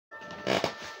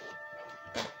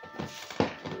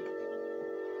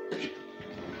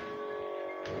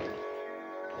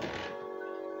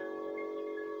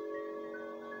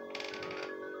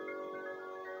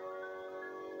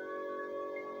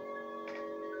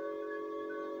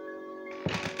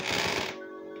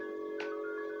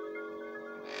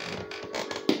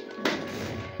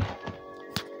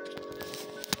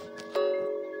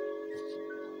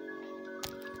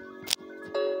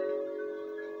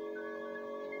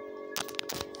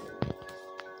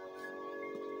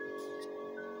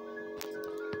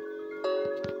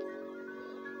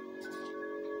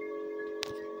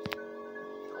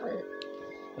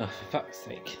Oh, for fuck's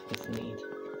sake, this need.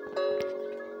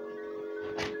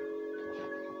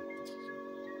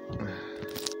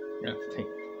 You have to take.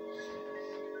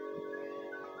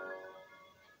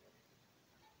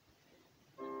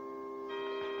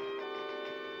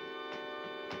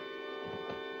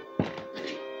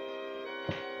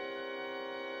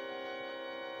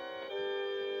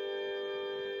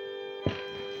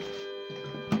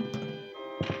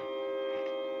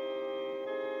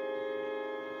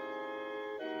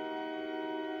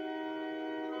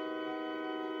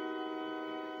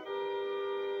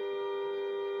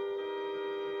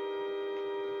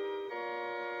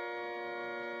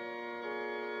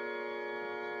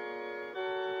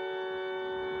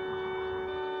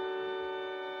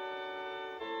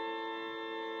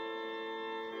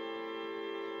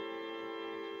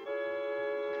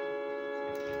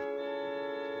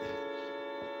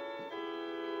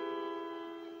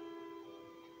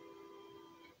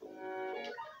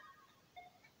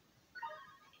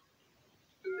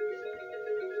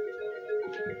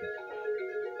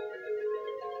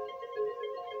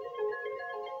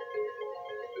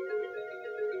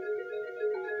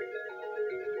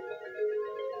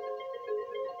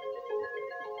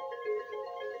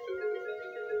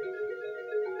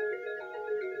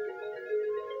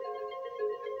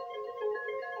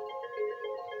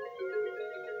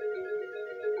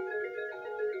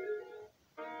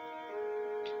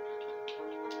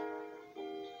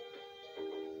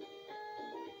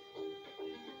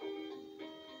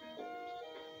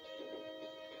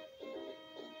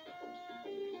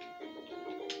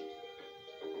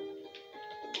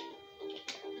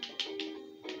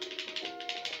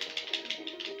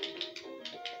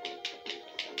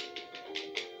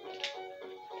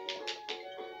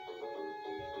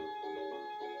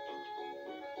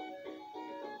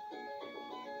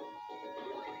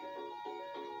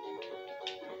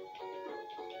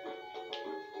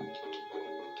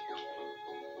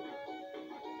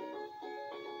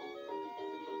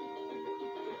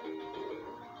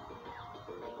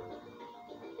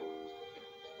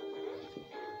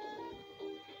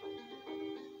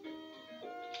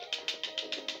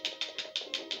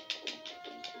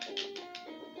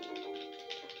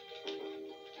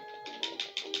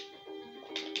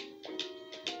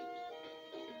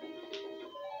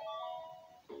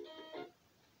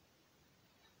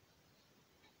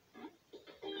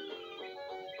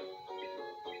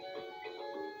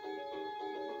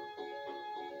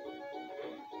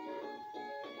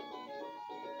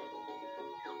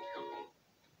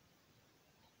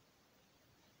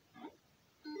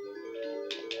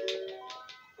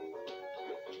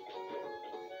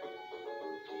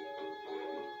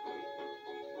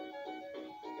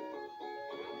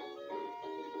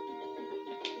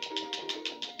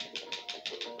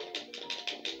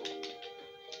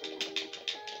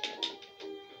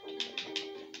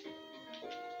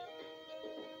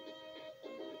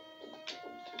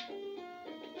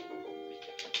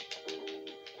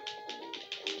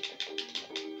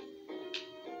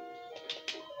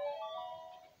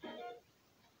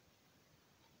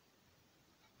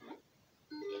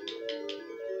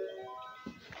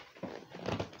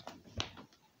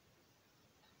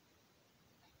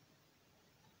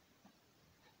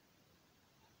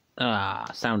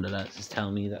 Sound alerts is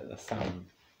telling me that the sound.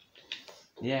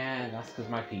 Yeah, that's because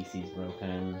my PC's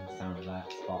broken. Sound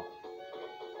alert spot.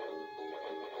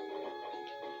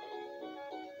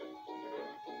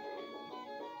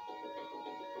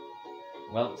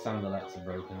 Well, sound alerts are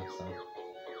broken, so.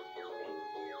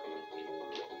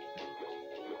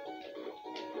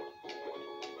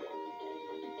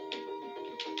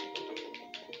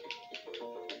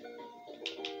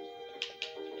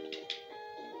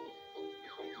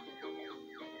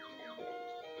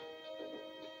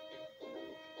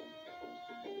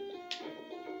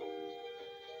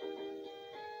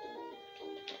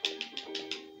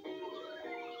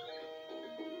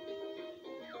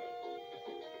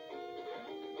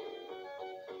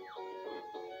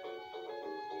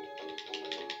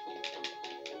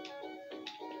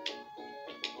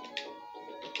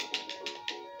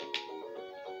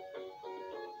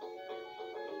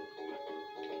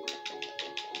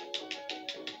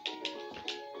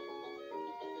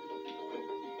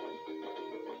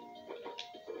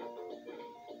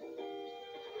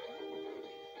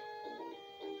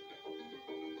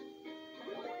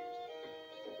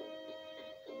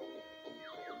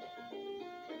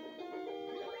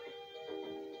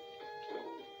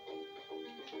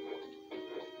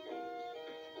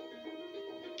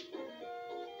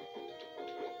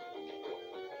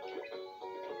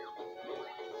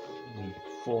 Need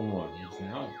 4 more of these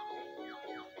now.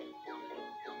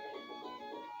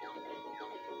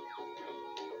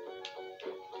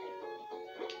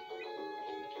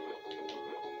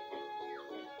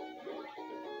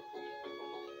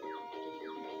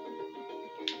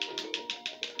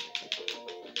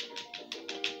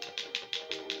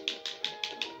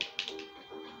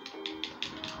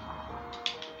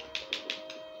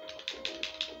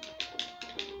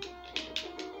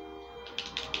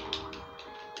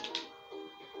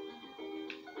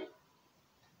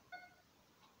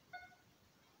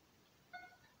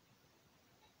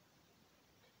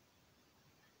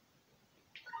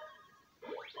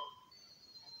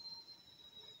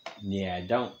 Yeah,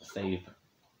 don't save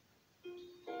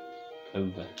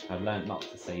over. I've learned not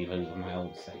to save over my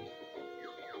old save.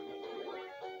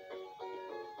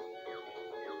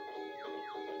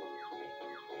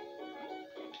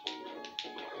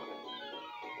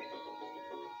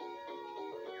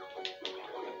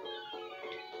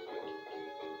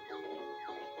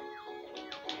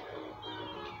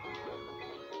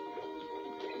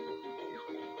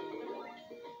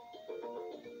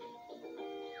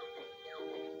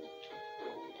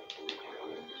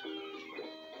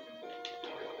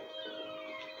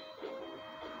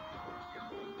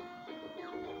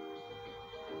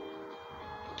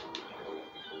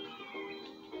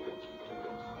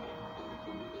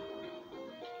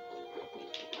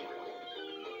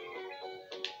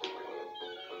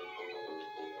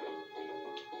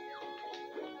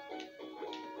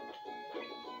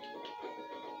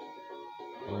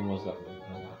 Almost got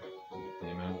the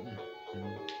amount.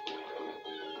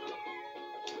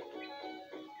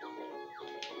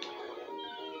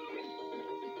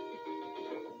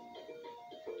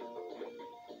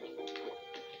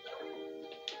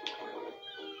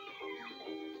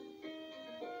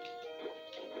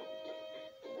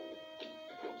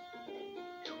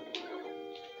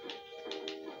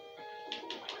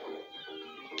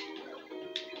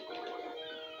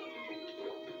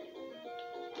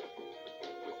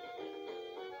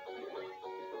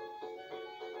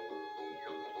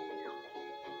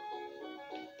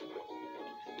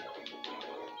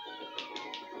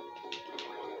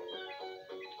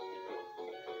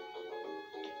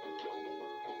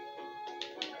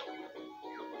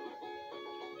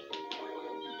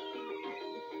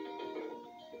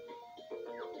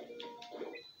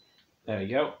 There we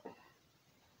go.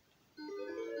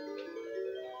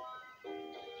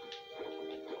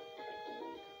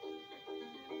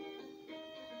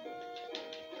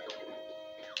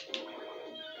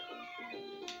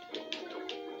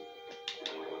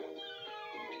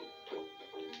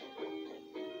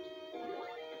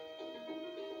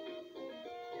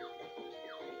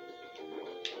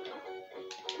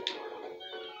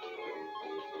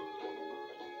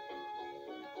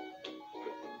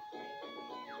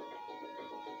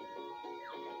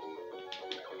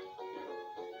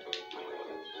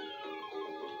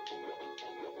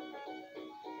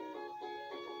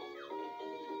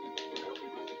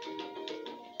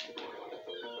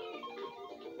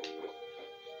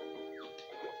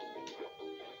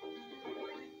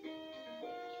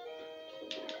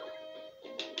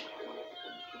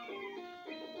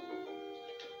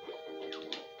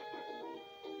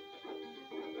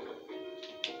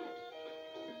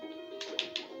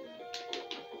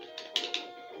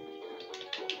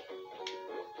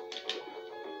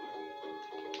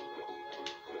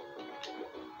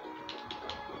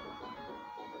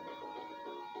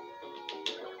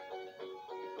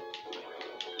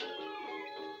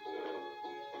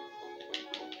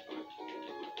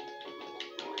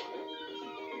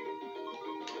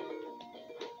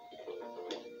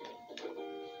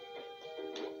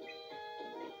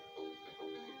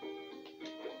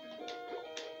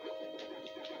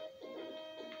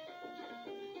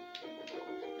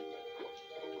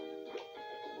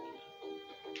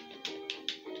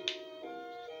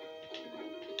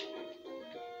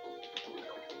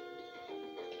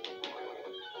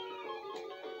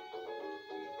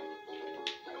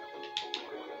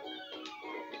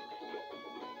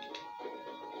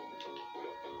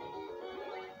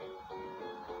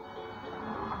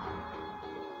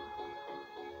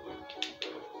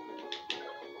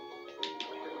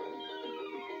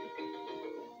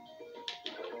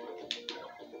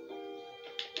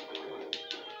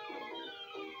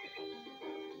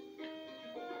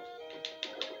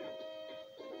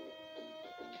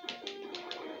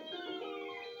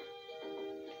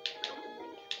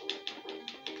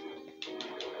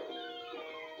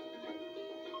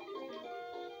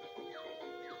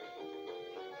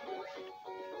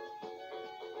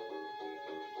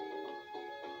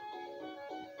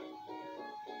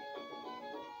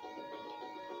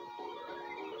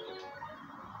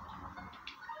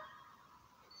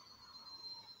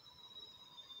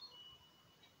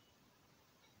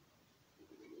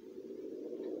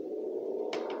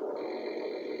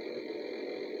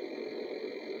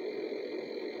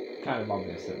 Kind of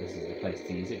obvious that this is the place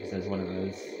to use it because there's one of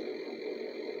those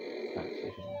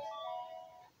stations.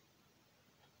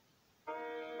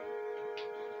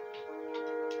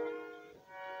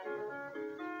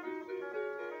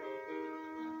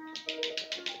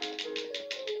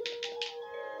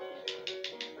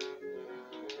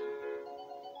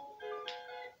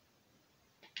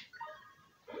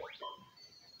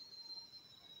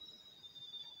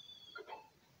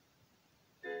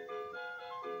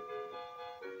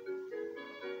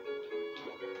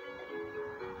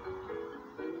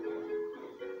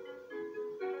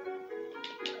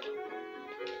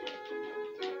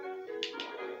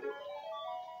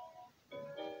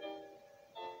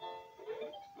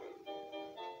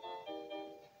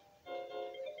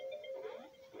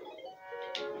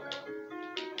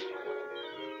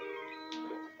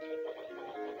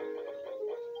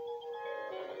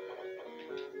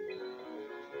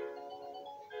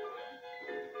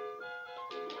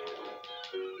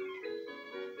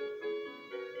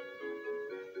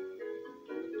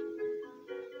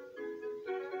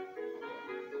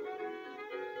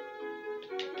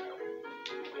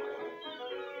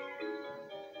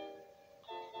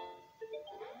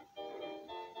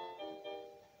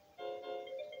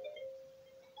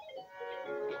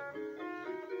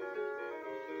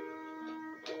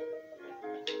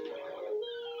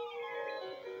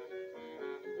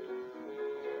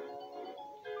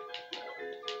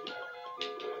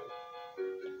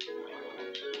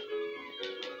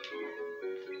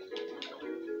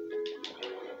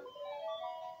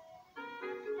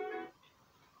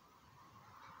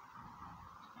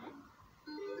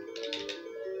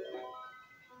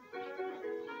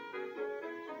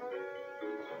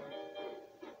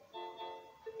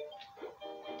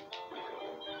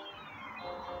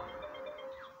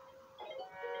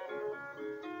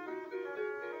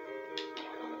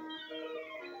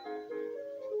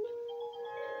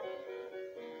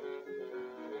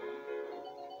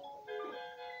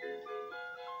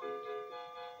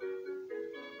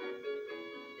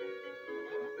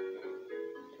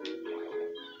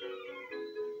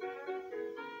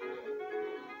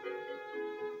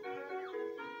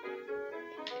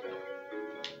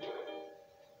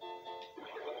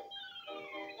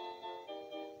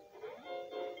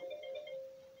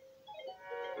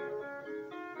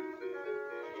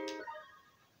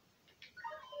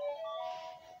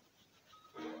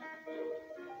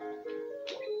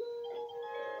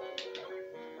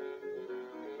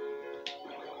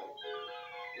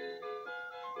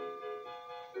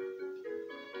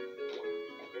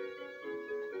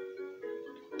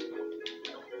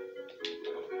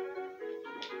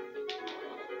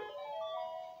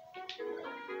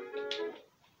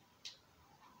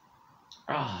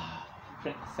 Ah, for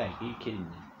frick's sake, are you kidding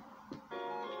me?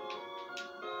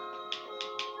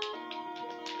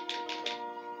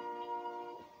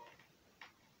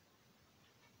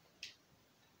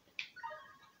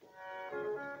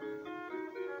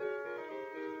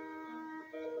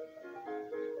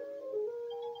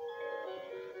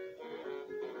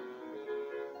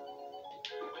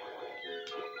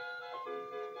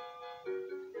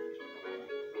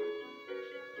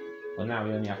 Well, now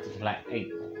we only have to collect 8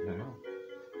 more now.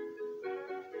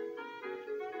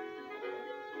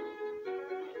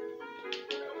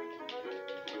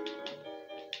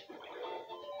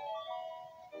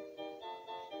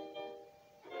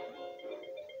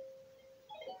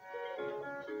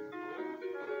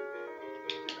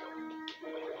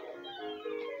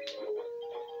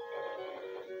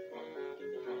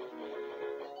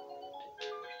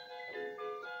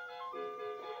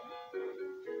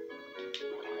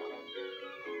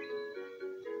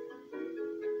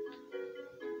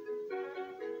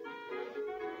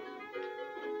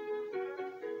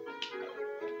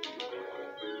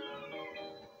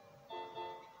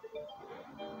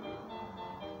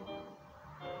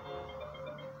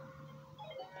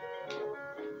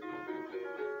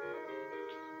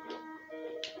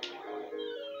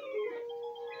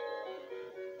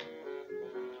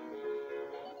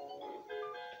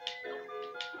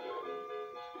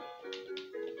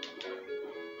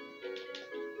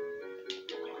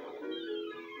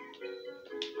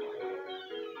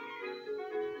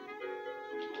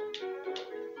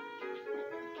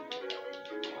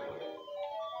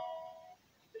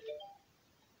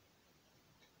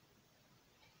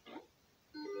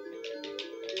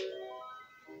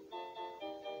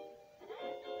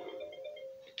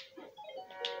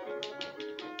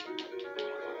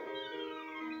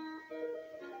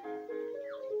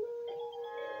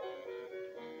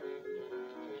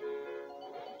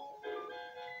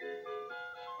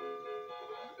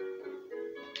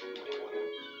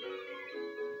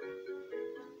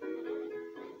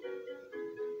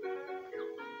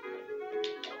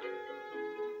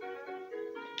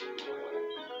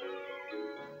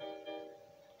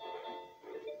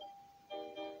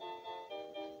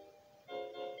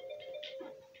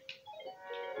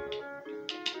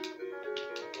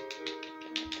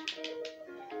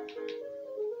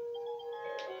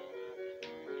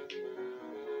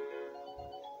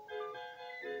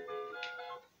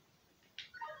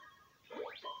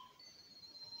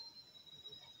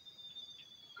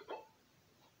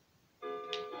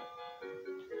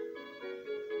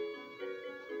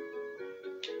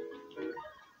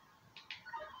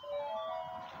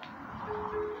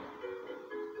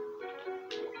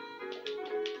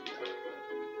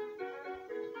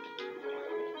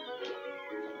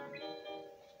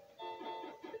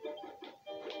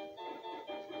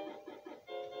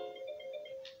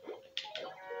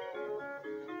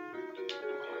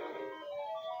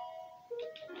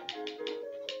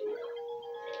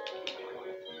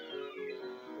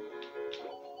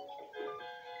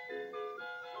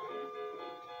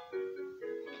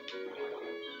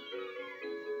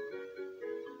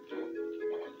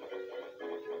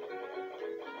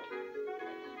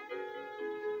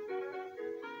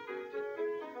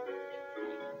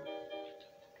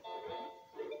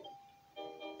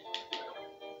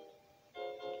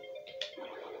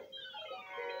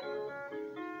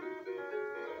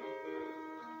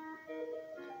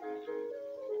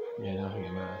 Yeah,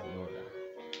 nothing matters in order.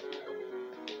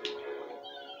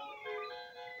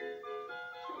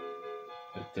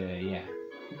 But yeah.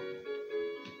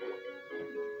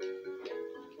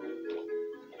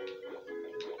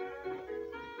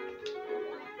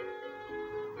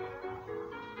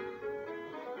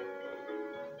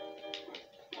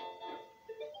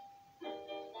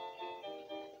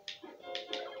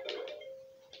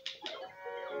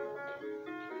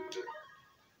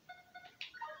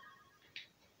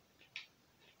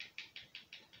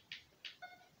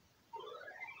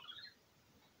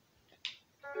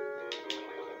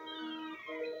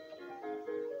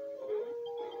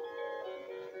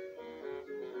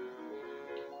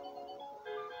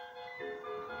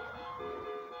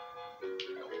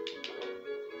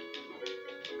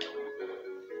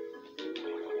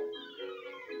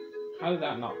 How did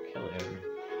that not kill him?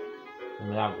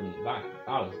 Without that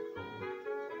was cool.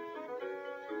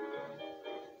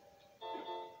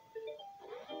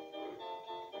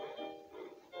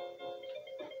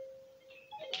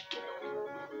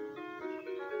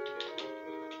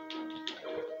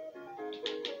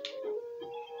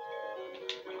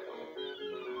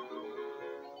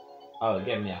 Oh, it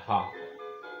gave me a heart.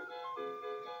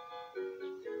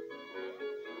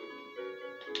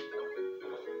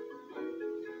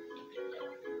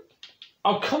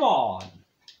 Oh, come on!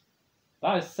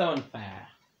 That is so unfair.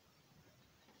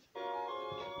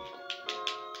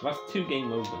 That's 2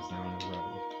 game overs now in a row.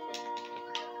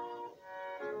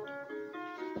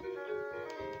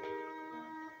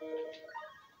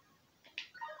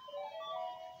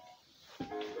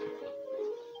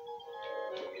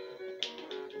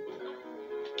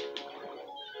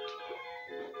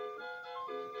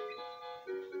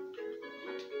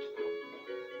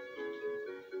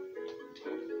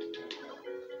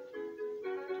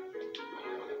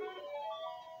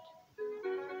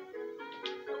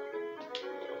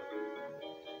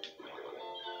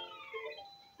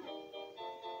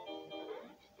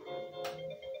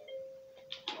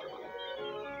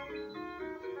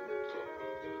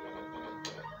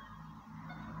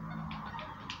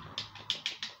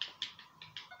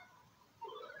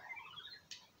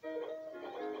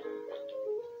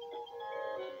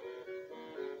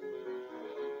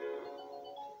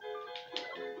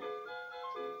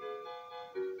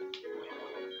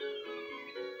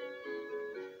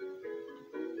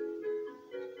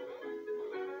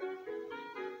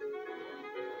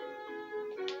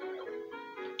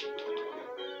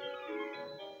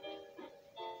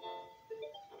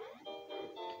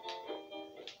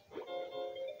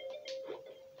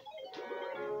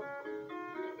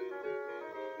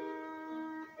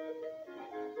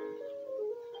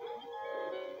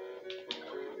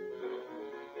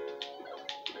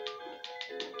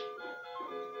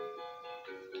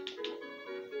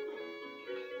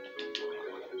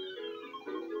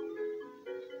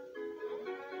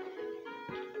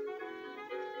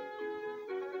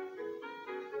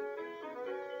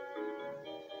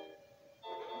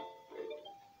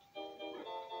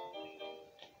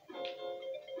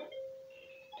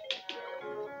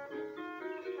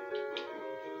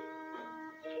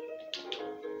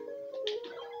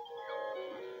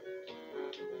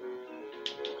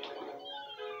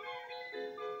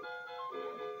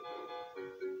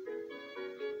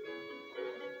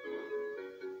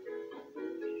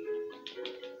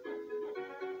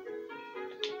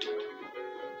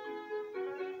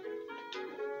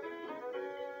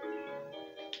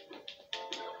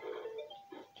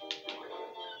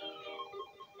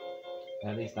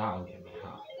 At least that'll get me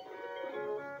half.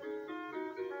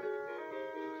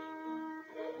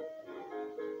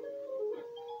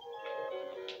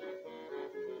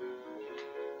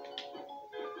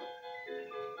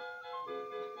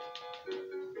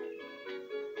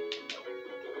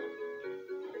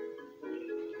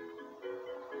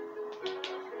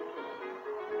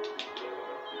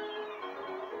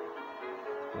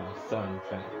 That's so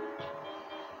unfair.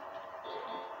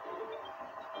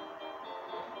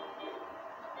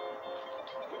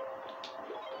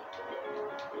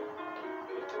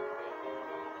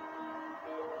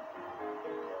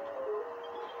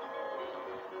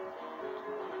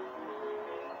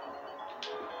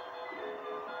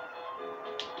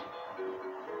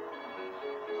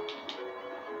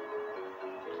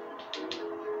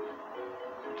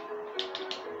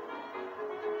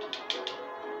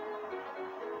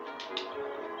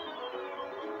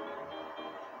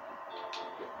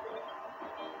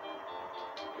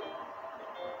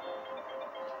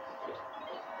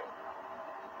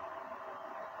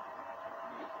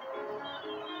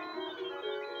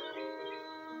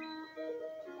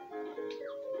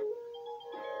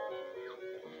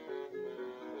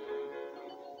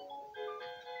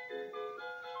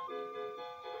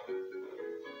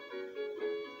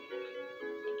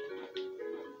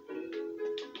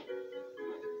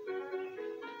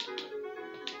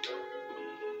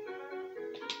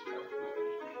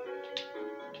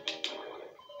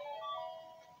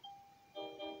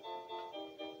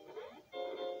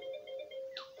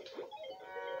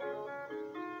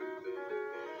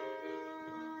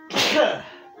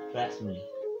 That's me.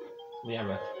 We have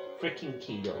a freaking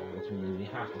key door, which means we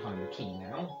have to find the key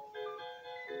now.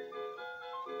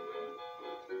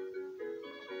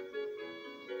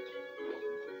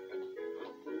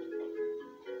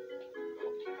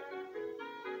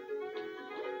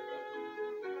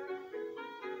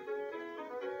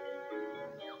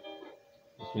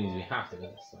 Which means we have to go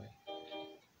this way.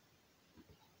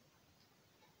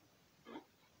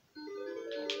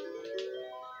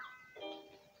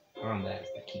 And there's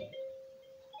the key.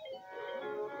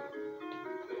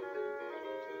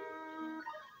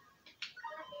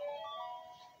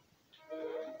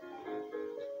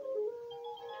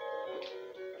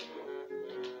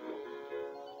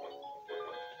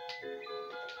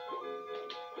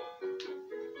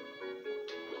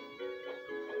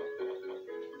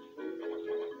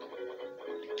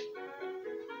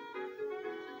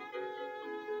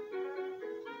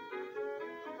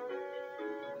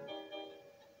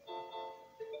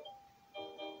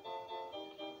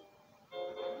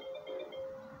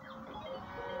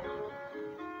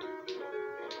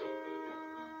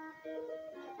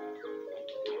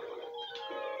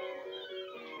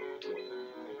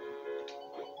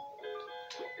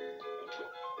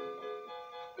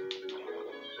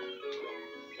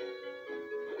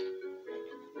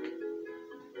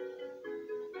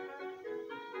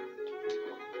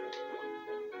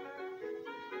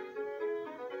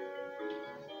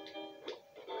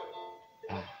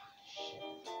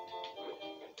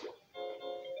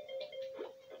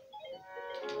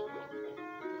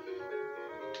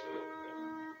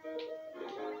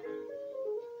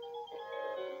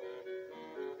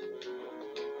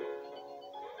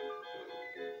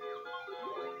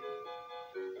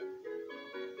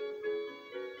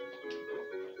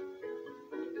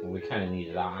 we kind of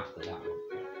needed that after that one.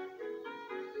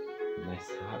 Nice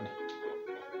hab.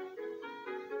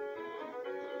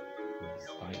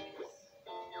 Spikes.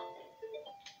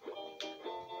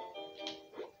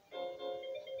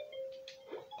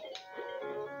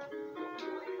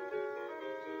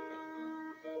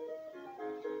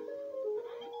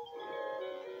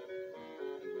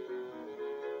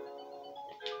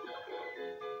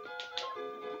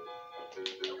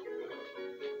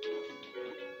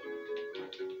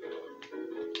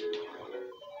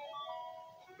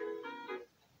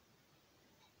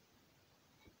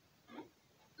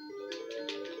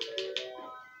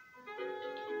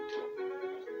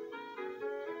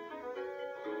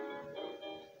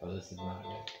 Oh, this is not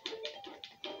good.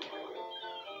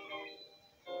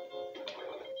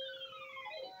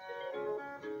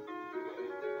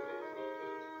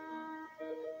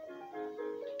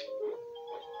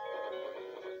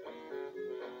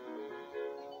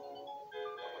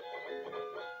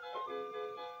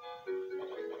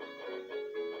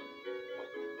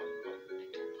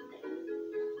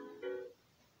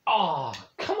 Oh,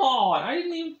 come on! I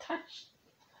didn't even touch.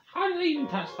 How did I even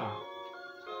touch that?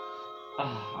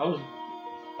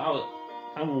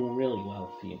 I'm really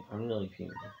well fuming. I'm really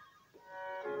fuming.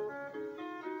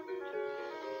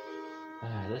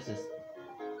 This is.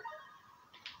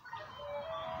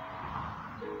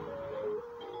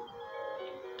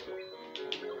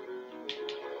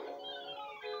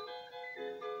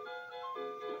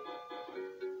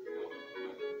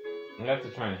 I have to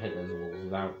try and hit those walls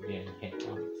without getting hit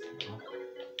once.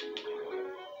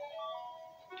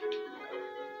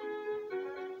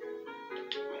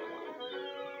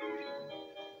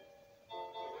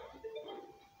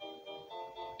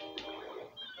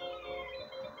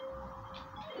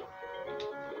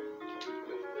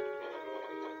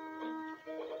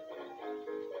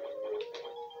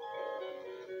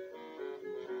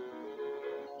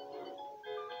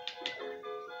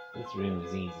 This room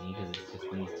is easy because it's just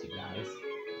these two guys.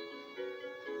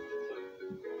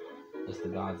 Just the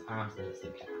guards after this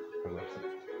that get progressive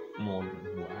more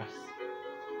than worse.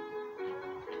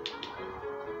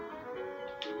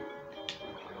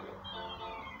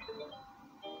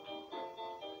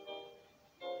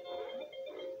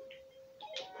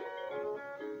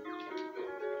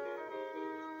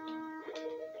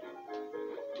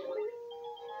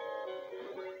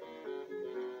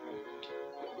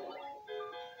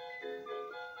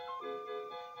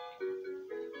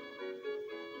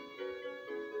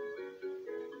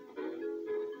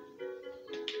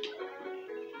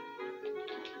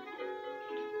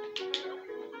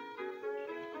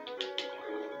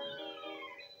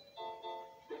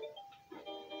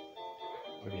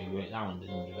 Okay, wait, that one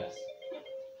didn't give us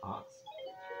hearts.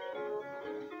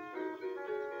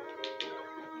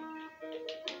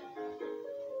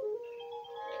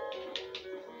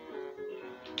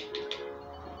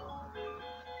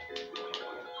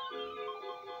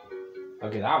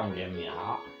 Okay, that one gave me a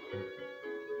heart.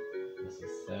 This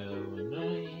is so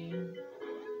annoying.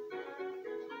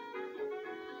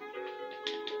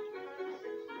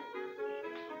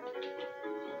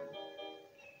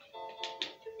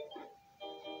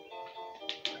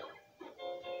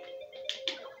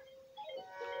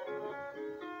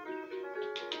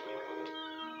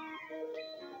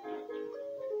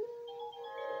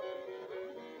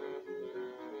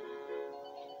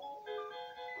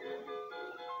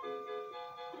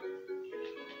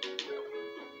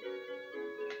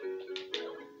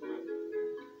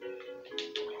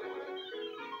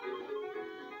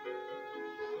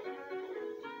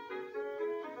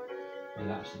 And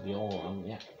that should be all on,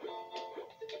 yeah.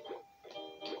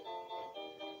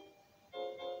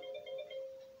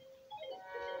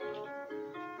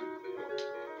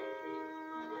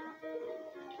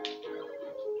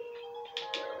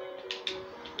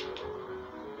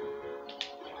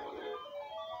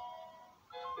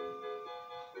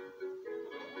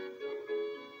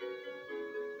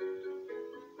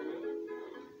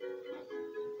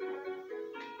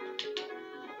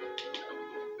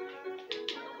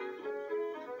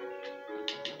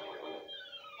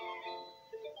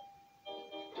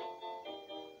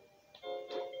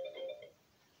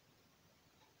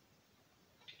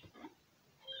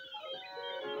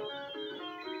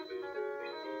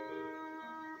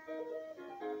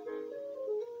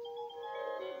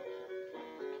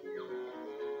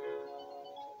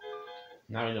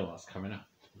 Now we know what's coming up.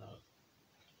 No.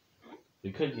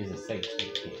 We could use a safe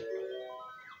state here.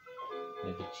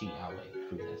 We could cheat our way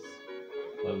through this.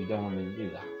 But we don't want to do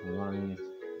that. We want to use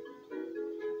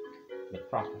the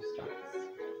proper strats.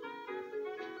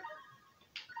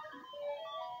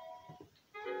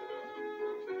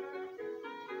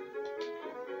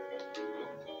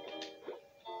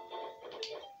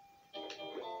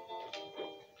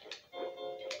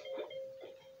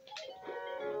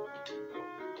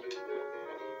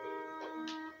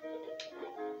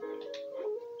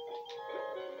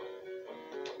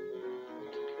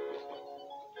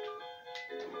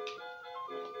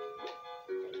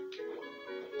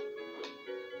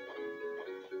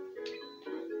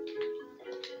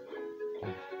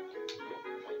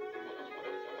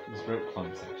 rope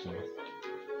climb sections.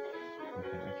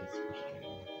 Okay, that gets frustrating.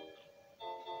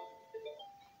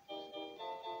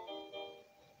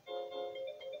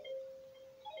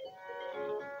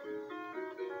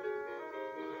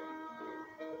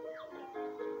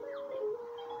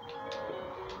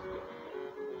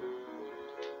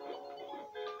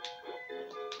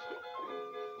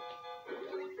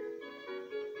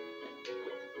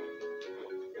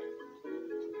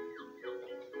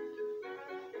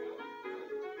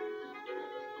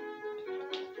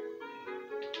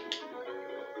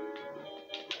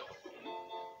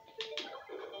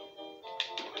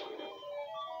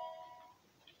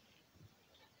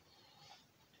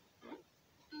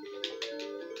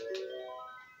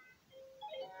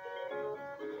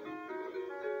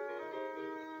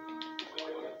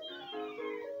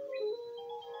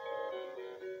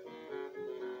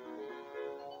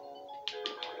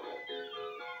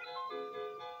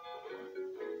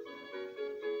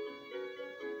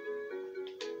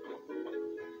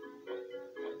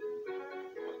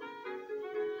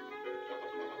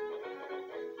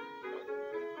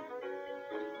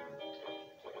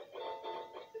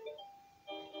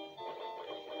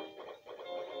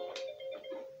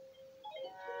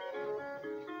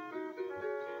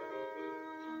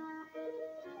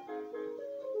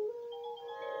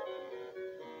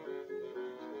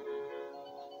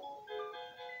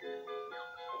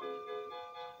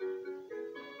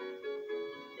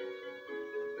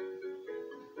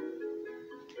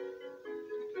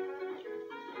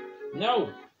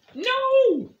 No!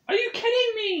 No! Are you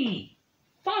kidding me?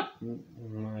 Fuck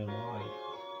my life.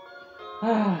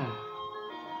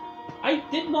 I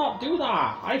did not do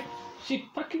that. She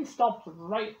fucking stopped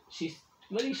right. She's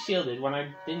really shielded when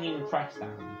I didn't even press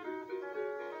down.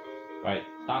 Right,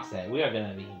 that's it. We're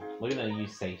gonna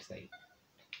use save state.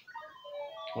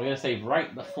 We're gonna save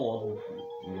right before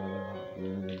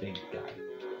the big guy.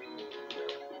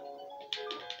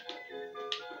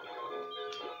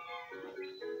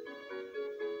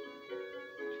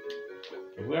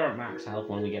 If we're at max health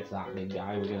when we get to that big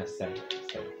guy, we're gonna save.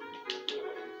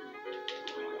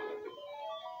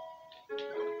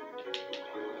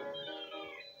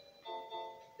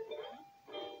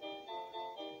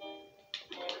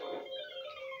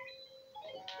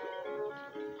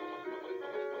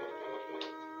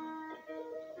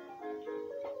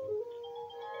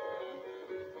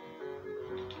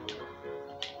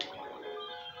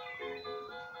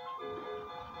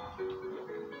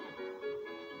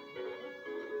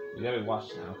 We gotta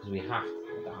watch now because we have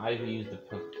to either use the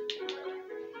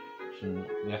potion.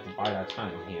 We have to bide our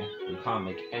time here. We can't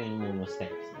make any more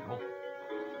mistakes now.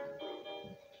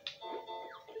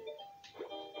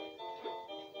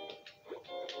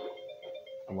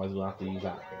 Otherwise, we'll have to use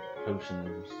that potion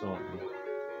to restore me.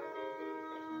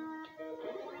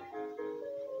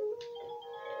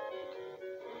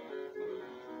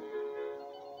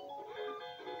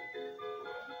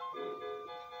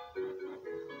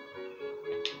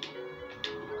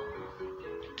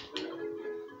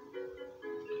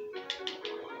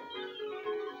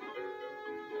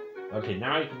 Okay,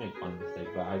 now you can make one mistake,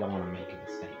 but I don't want to make a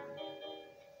mistake.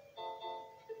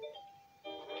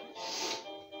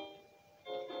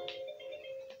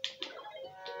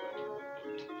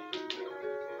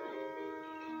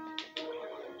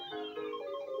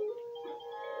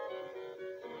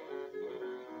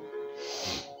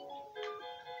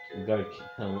 We gotta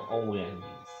kill all the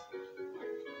enemies.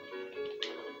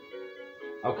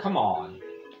 Oh, come on!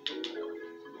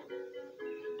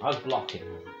 I was blocking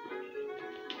him.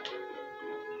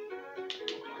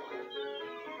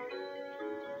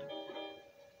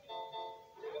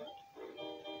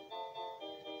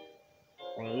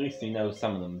 Well, at least we know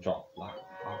some of them drop like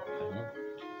half of them.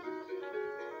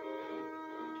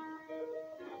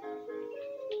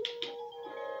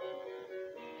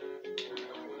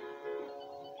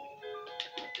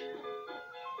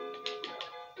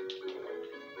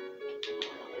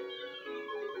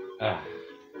 I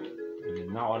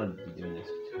did not want to be doing this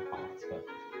for 2 parts, but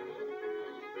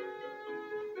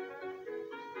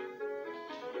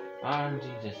RNG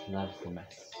just loves to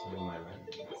mess with my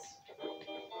randomness.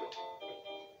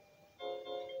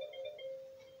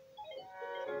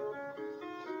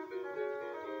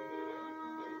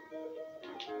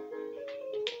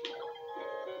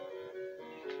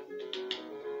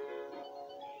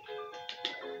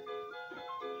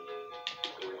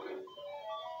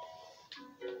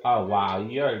 Oh wow,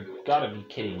 you're gotta be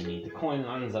kidding me. The coin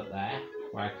lands up there,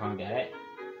 where I can't get it.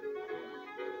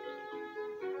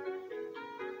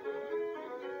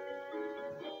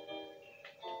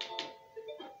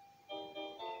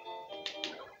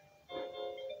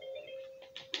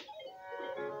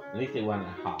 At least it went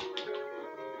at half.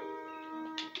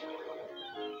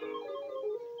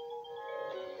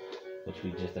 which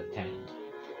we just obtained.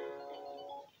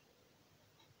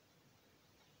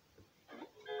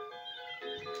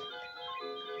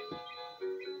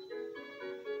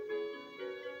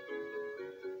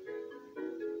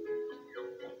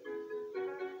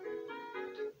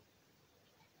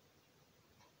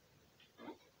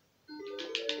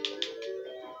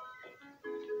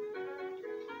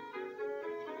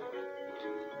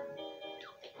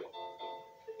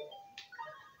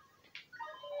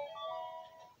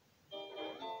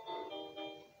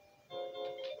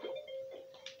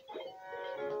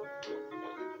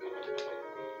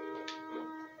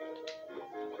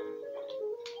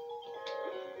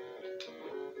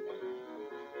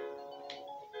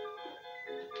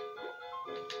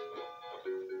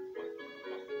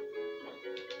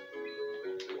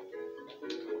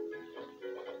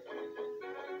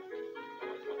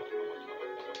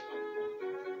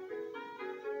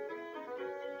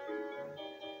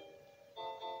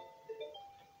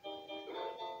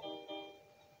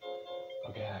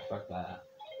 Okay, I fucked that up.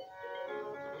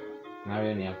 Now we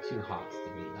only have 2 hearts to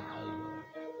beat that over.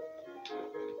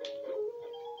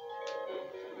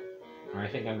 I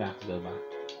think I'm gonna have to go back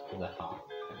for the heart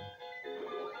thing.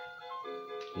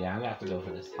 Yeah, I'm gonna have to go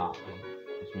for this heart thing,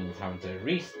 which means having to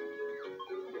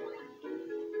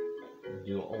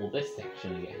do all this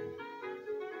section again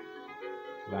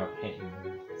without hitting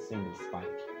a single spike.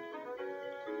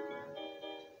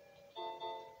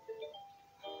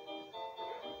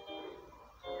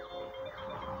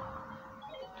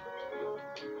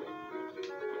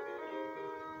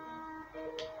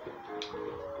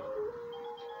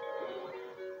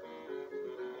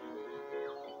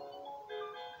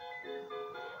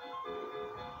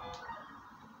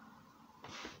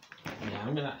 Yeah,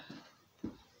 I'm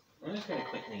just gonna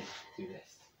quickly do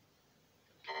this.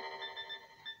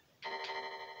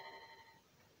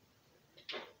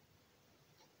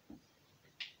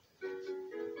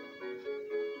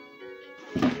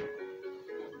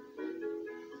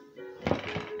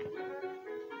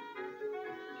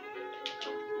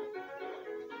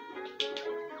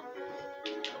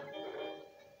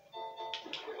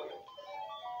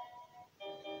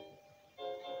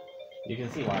 You can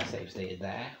see why I save stated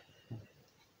there.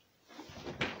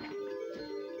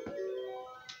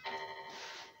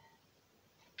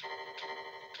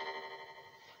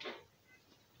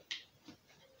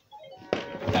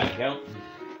 There we go.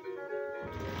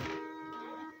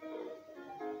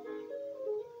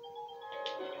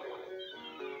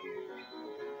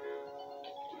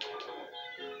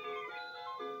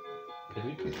 If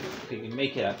we can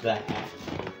make it up there.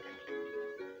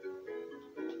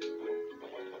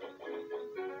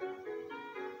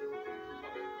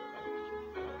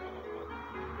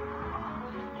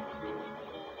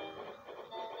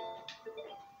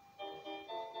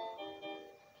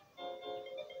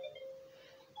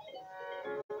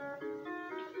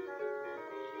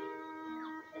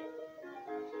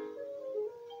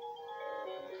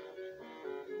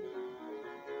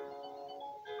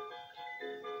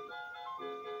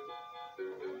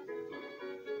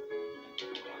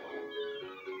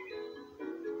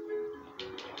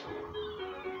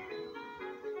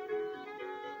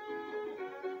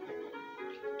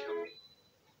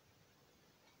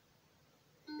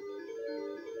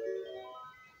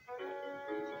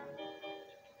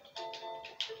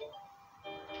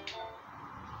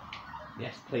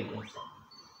 Yes, please.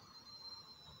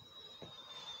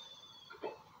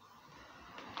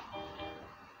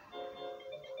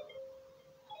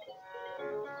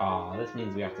 Oh, this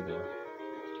means we have to go.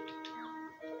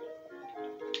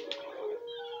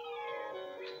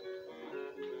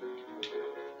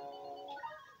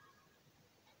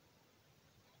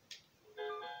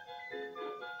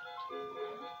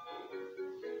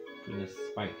 Through this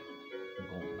spike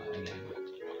gauntlet again.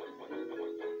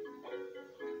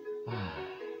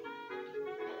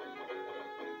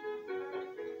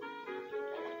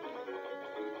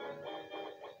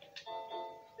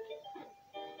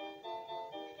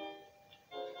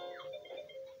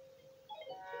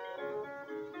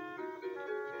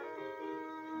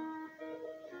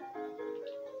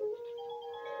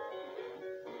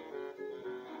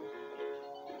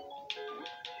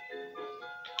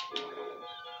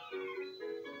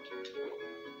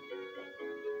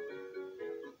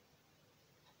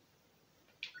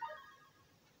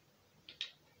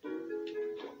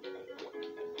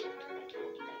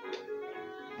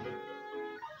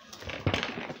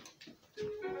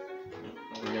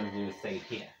 What we're gonna do is save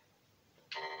here.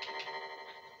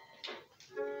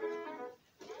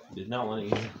 Did not want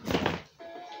to use it.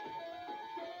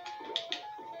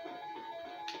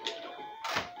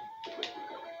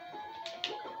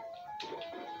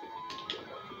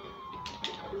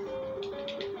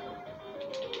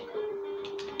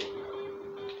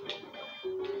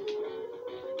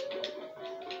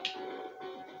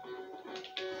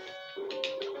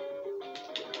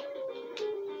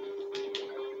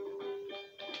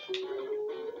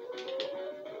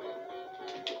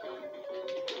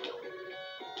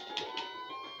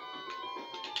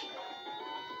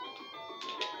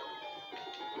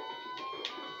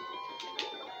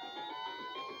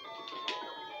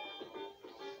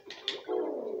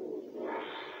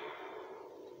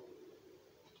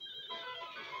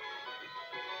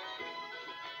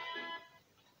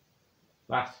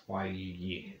 That's why we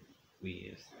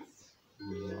use this.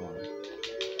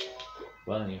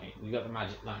 Well, anyway, we got the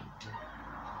magic lamp.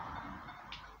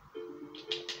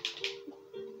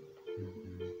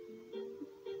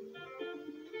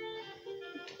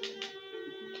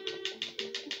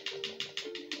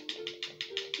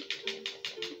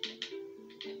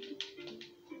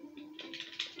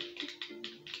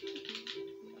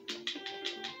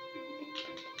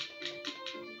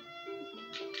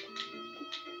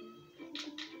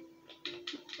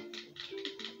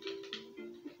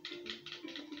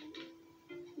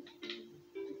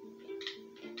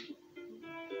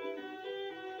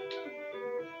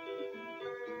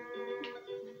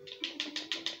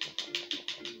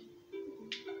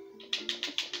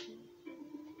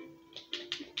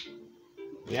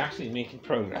 We're actually making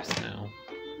progress now.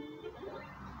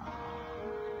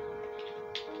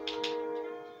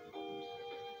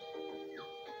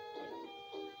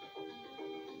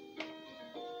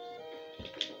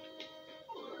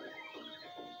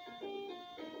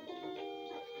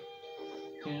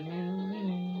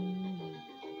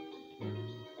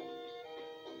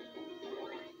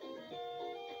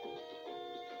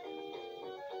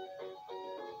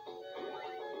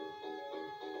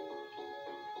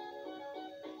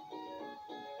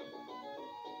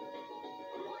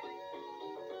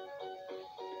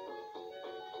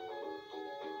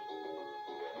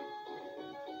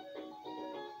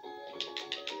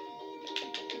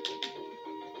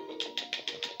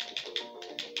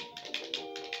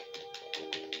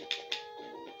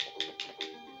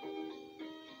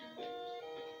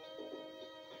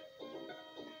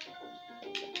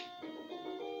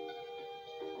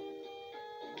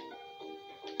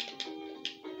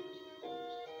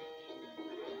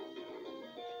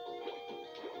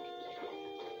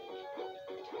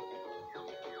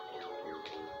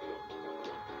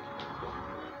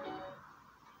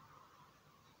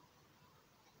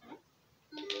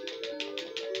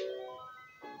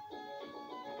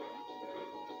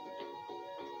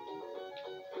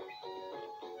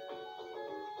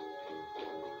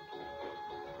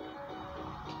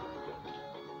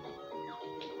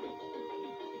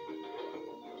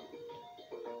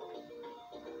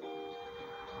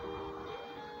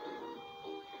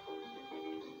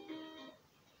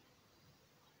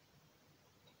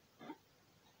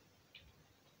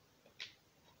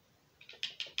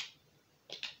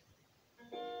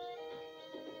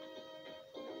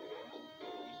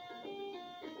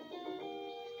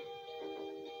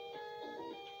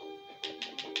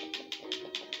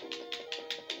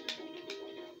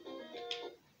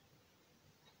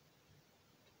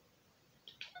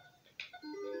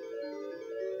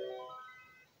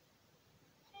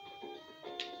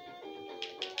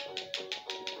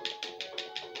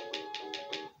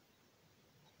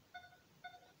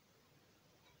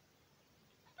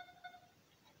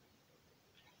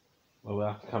 Well, we'll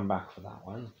have to come back for that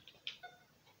one.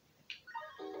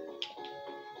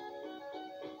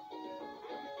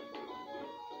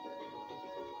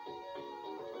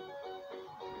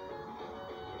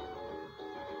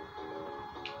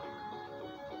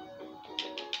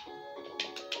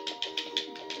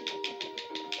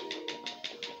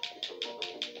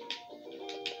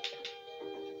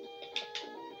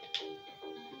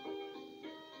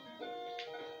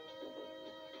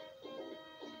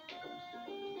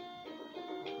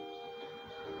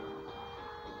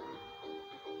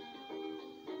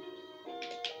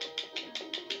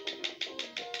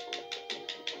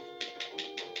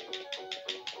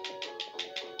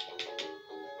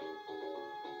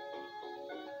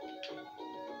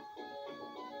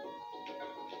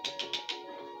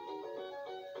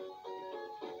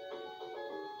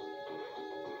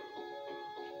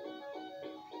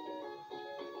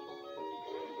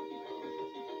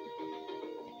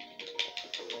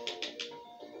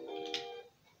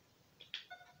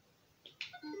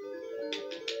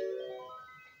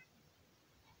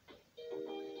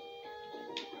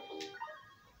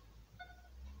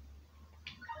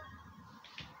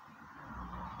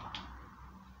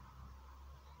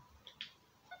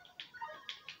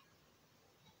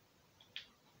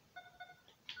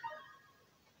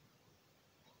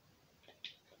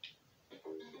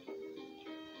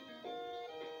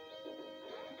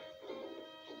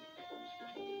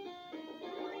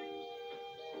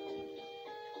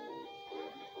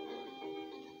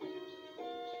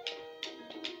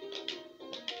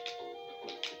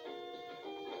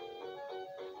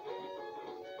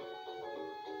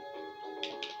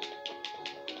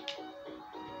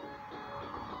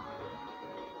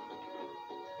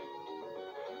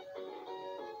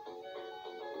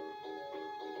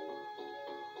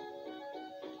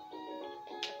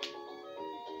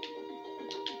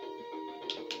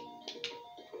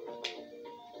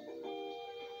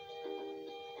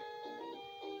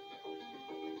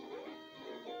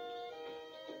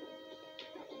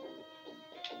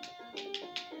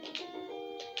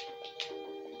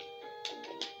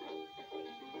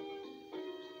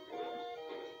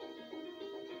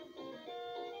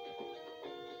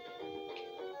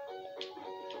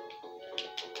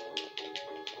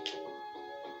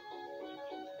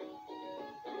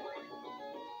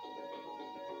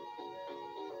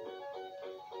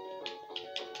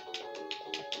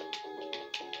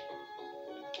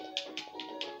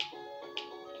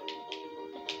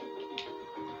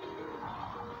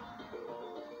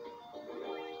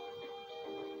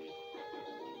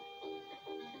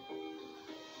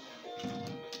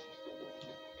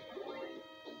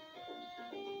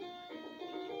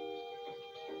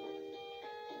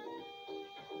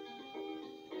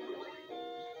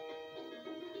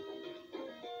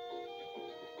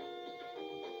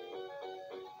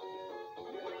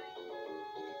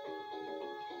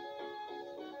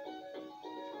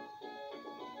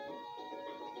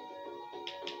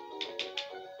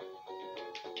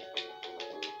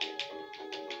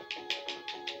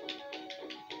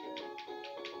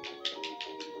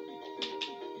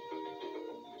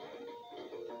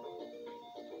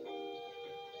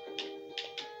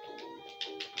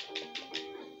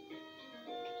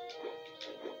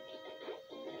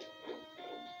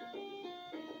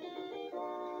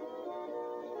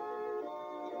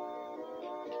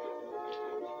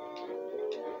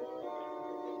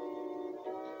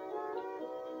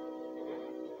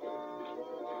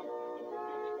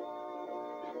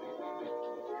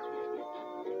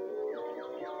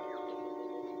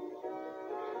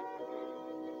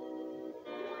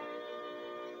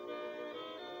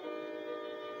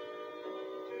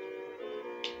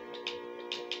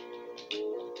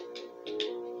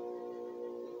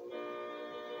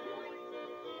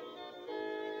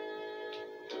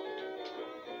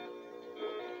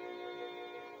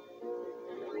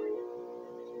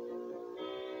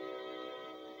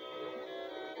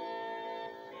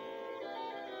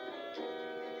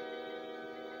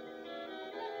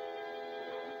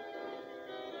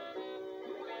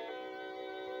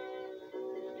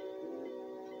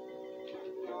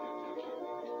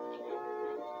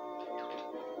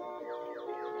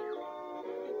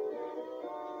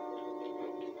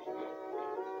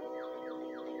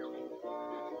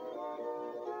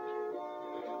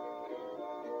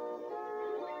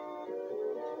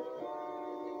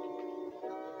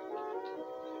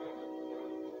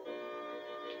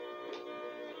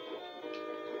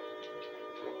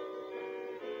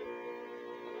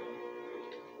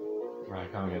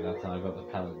 can't get that till I got the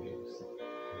Pelagos.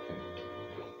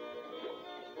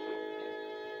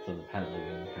 So the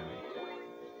Pelagon carry.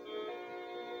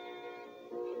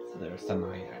 So there are some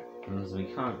items we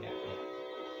can't get yet.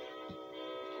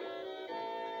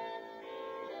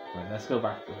 Right, let's go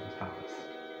back to the palace.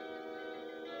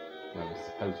 Where we're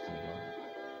supposed to be going.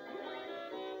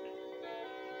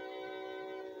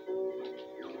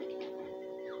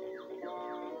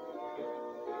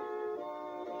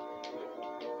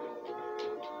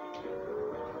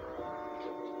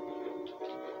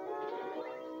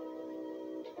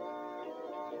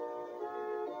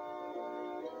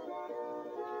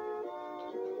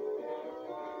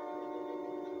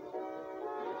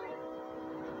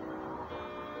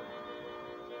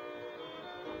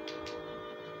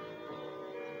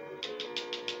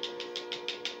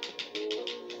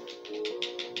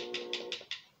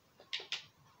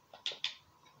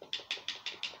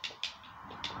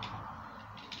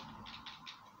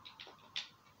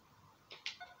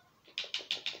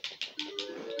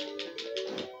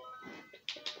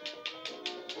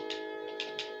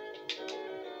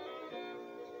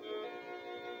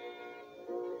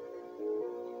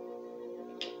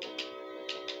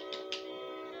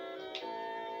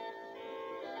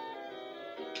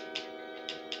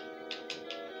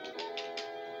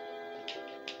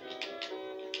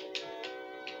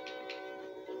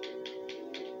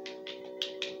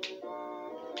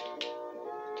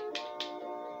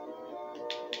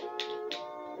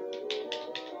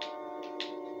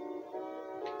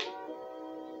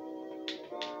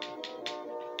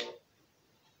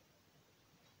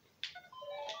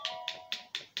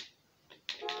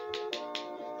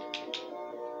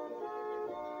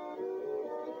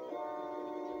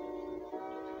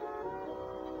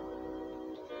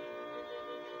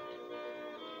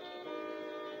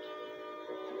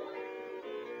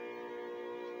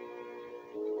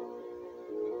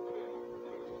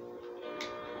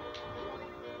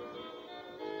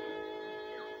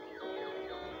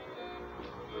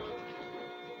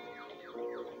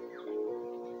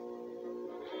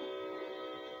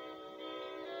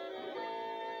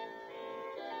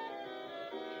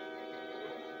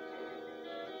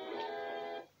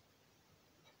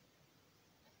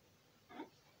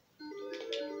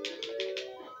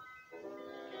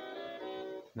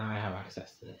 Now I have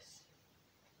access to this.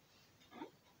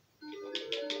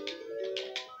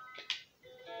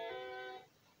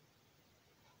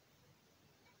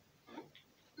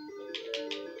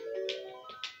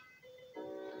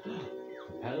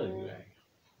 Hello, Greg.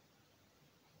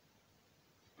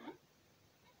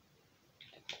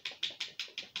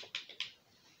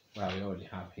 Well, we already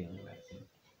have healing medicine.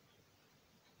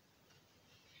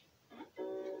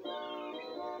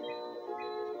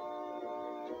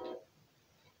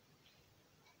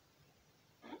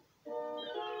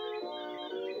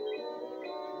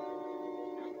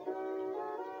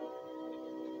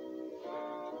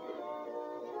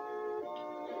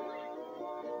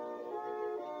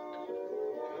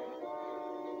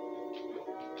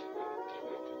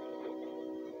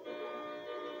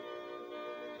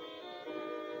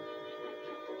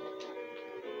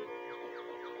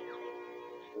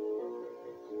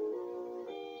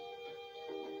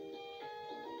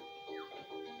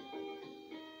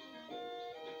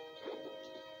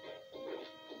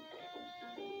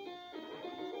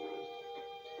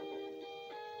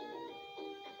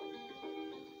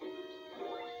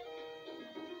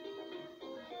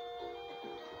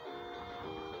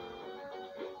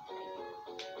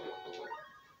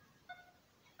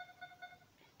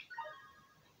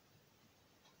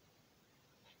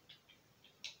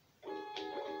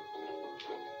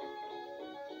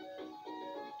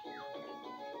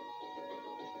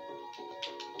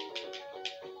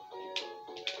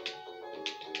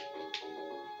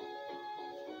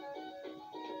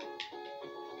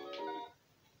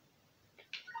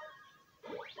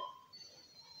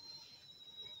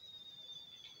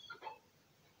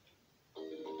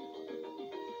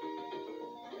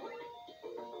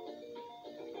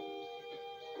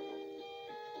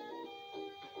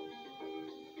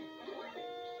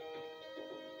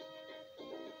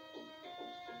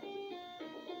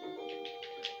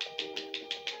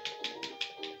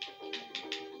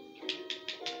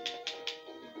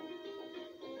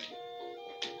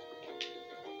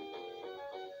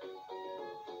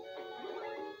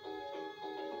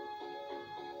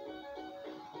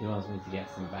 He wants me to get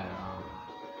some better armor.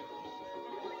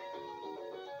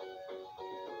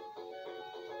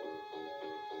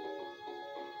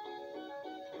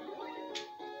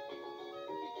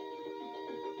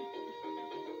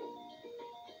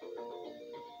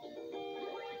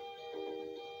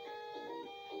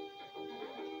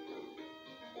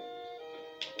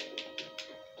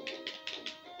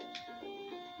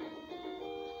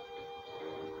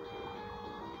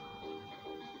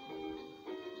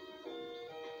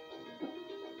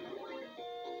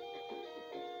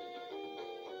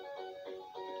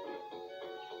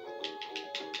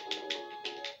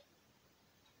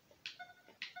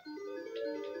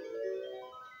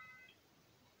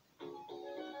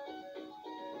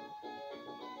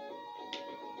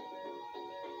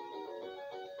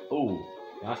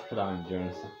 Let's put our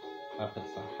endurance up. That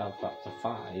puts our health up to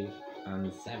 5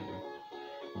 and 7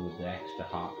 with the extra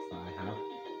hearts that I have.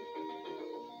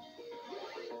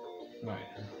 Right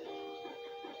then.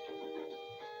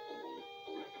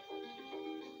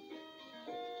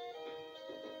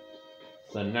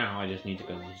 So now I just need to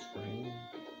go to the spring.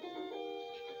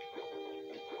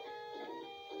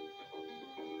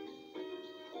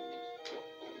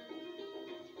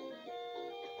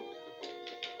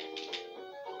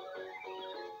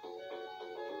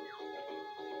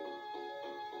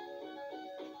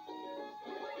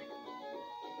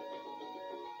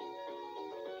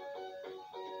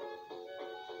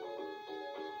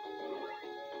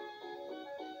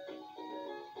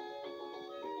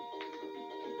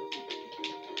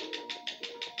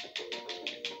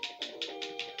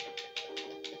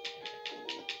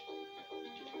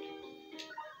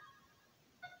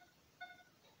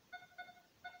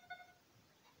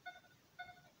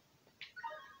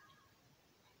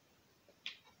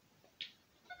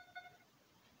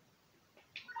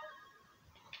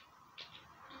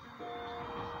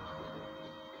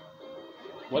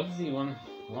 What does he want?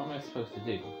 What am I supposed to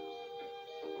do?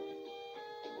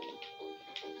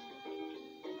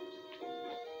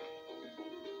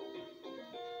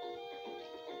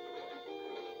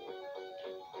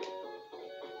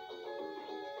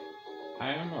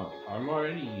 I'm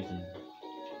already using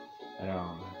that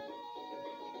armor.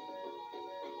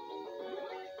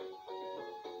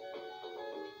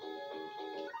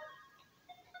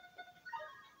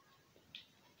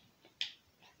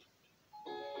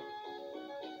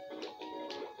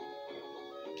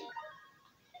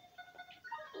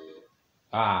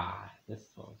 Ah, this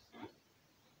was.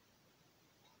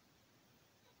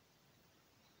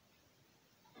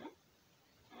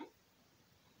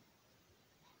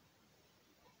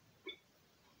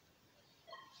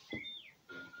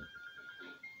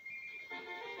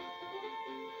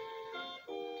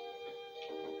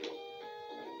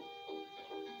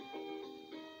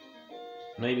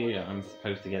 Maybe I'm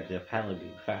supposed to get the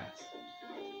Paladin fast.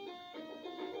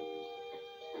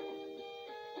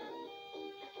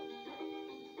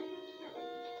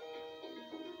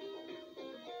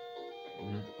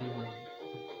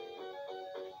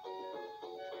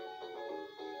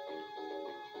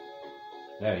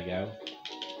 There we go.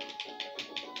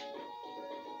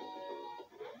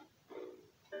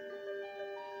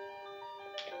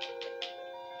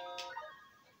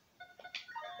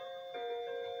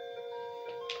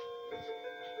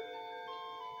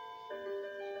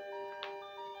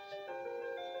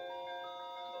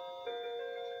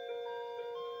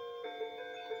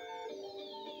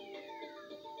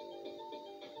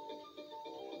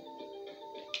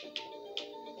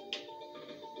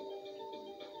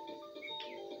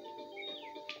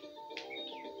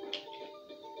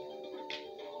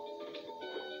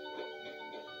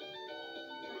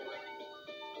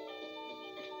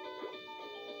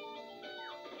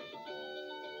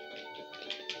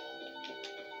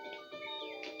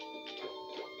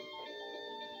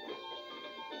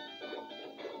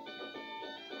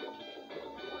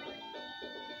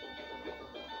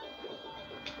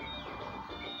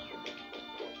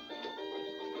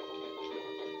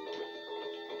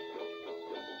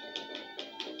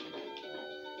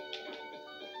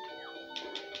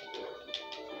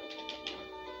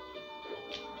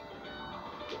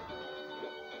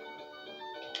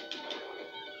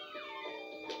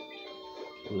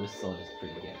 Ooh, this sword is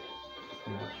pretty good.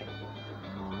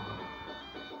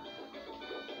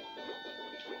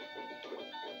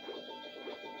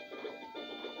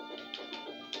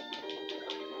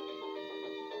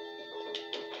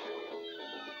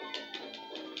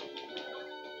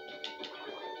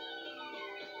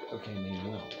 Okay,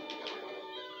 maybe not.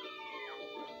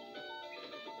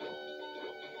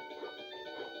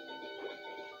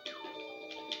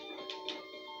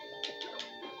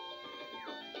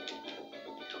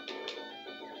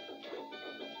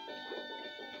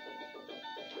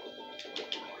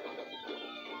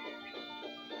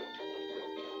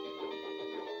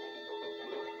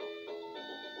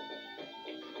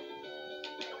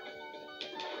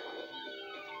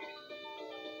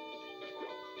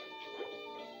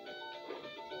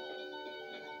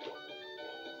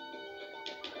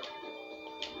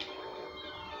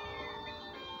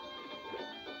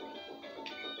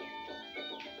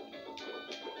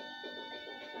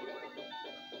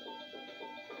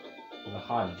 The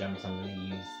harder jumps I'm going to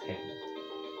use hit.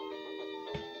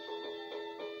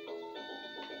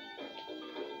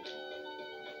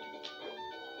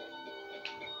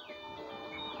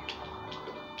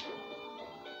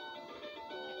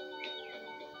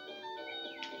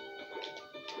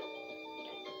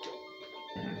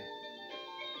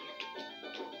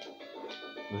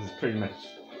 This is pretty much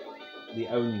the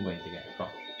only way to get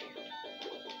across.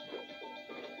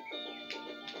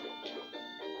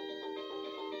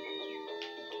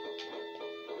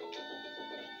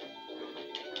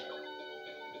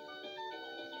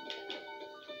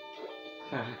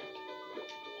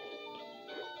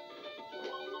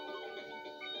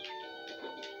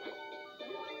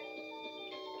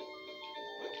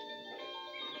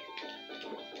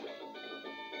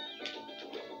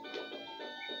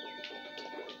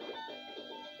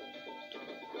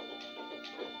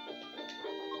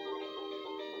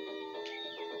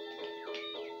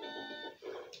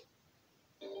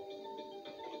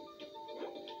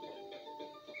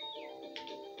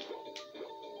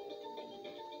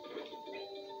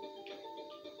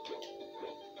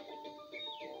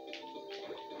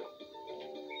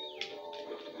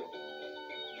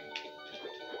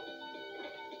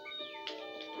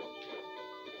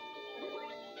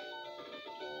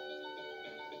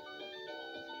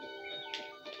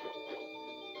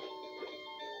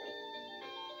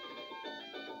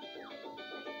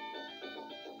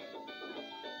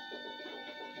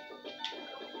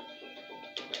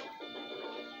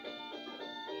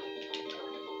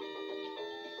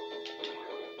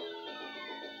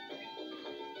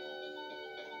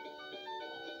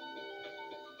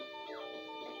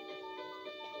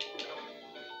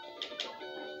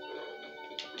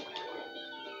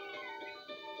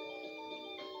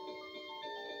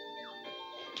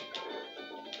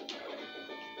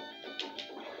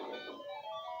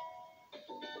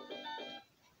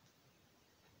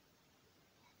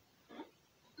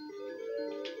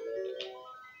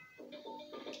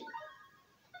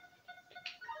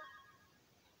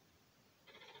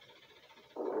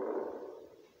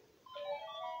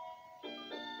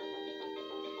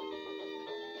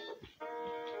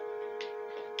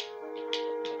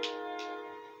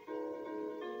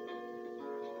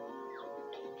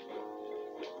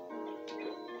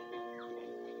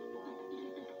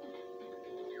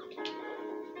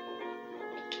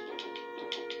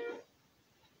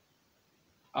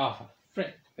 Oh, for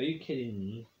frick. Are you kidding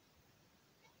me?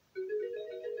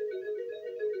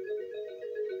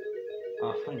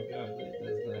 Oh, thank God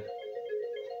there's the...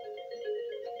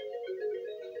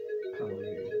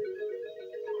 Hallelujah.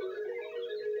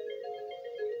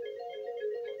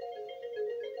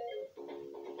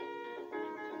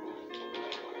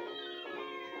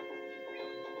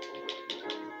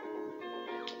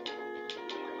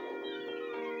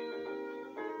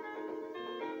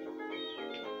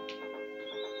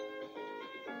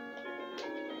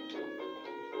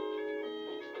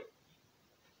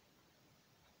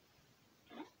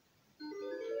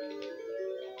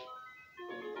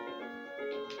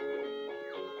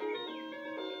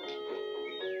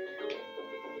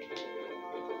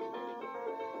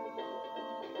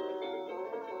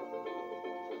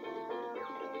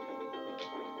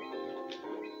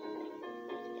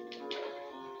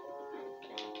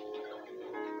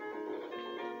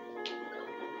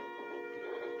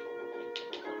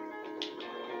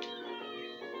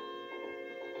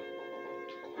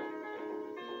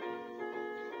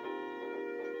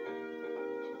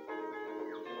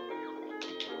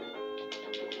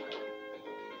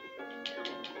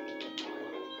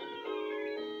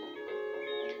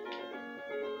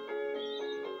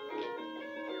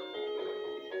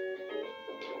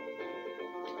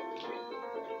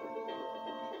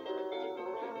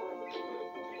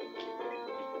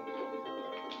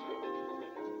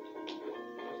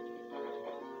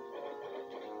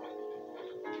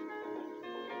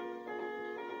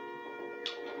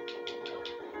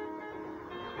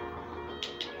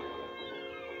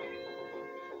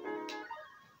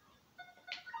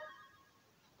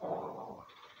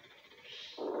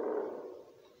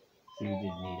 So you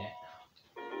didn't need it.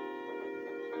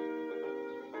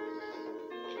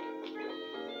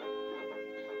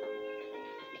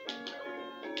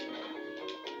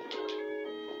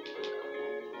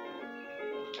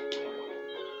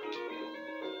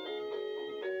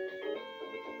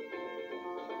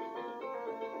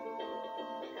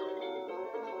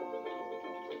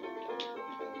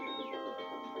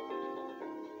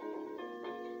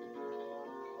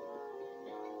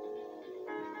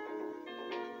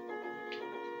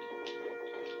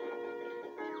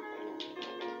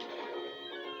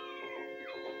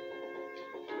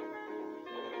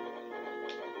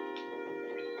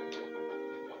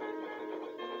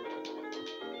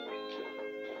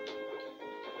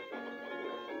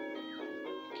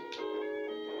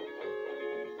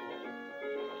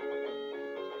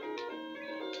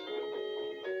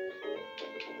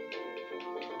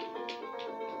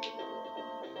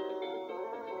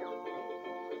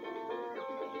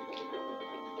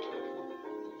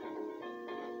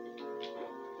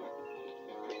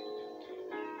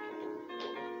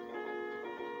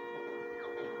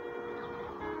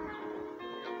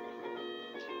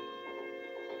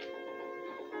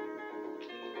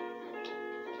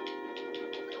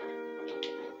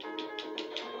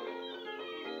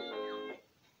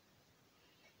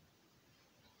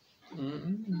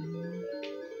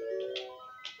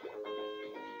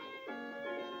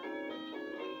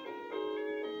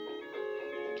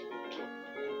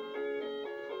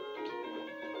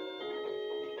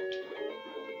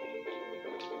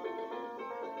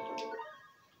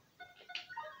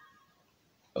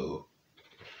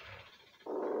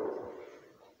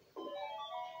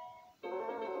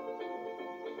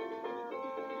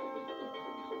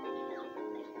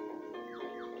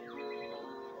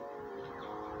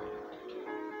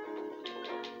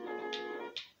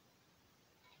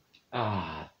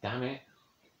 Ah, damn it.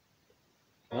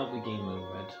 Well, the game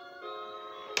over.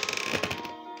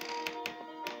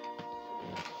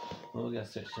 Well, we're going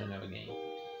to switch to another game.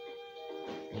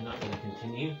 We're not going to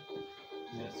continue.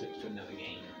 We're going to switch to another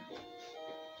game.